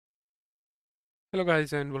Hello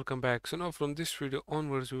guys and welcome back. So now from this video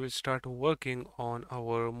onwards we will start working on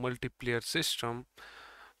our multiplayer system.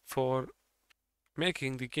 For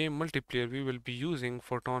making the game multiplayer we will be using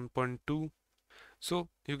Photon 2. So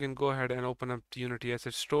you can go ahead and open up the Unity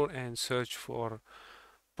Asset Store and search for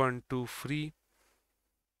Pun2 free.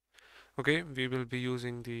 Okay, we will be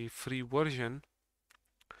using the free version.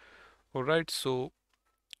 Alright, so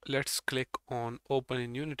let's click on open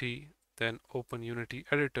in Unity, then open Unity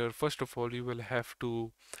editor. First of all you will have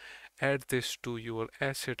to add this to your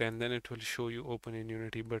asset and then it will show you open in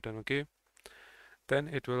Unity button. Okay, then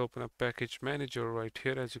it will open up package manager right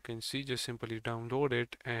here. As you can see, just simply download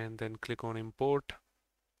it and then click on import.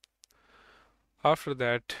 After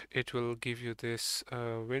that it will give you this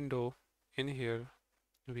window. In here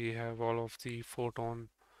we have all of the Photon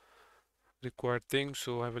required things,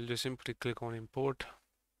 so I will just simply click on import,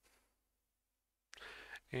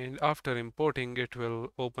 and after importing it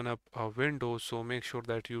will open up a window, so make sure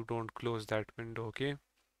that you don't close that window. Okay,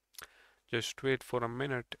 just wait for a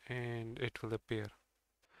minute and it will appear.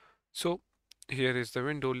 So here is the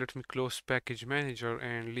window. Let me close package manager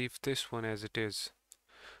and leave this one as it is.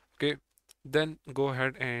 Okay, then go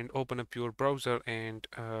ahead and open up your browser and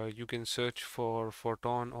you can search for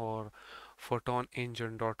Photon or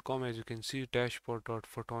photonengine.com. As you can see,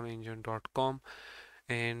 dashboard.photonengine.com,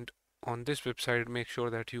 and on this website make sure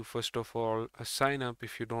that you first of all sign up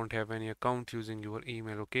if you don't have any account using your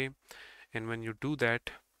email. Okay, and when you do that,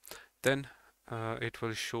 then it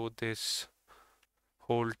will show this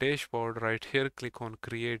whole dashboard right here. Click on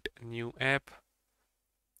create new app,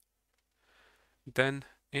 then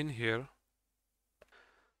in here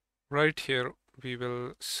right here we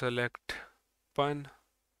will select pun.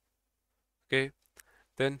 Okay,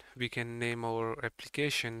 then we can name our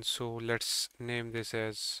application, so let's name this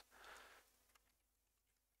as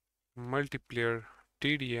multiplayer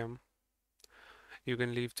TDM. You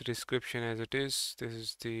can leave the description as it is. This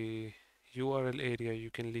is the URL area.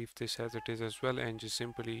 You can leave this as it is as well and just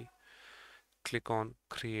simply click on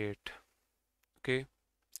create. Okay,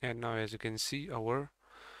 and now as you can see our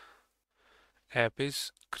app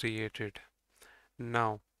is created.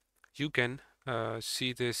 Now you can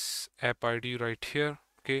see this app ID right here.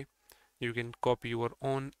 Okay, you can copy your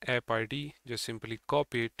own app ID. Just simply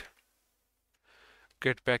copy it,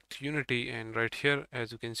 get back to Unity, and right here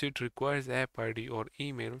as you can see it requires app ID or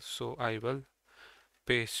email, so I will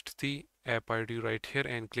paste the app ID right here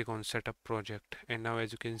and click on setup project. And now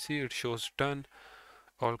as you can see it shows done.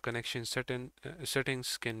 All connection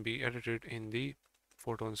settings can be edited in the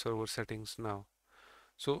Photon server settings now.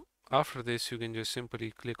 So after this you can just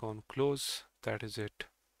simply click on close. That is it.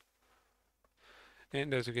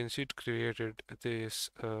 And as you can see it created this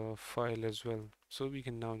file as well, so we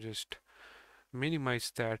can now just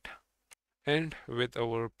minimize that. And with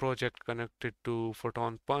our project connected to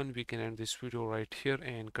Photon Pun, we can end this video right here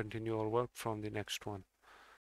and continue our work from the next one.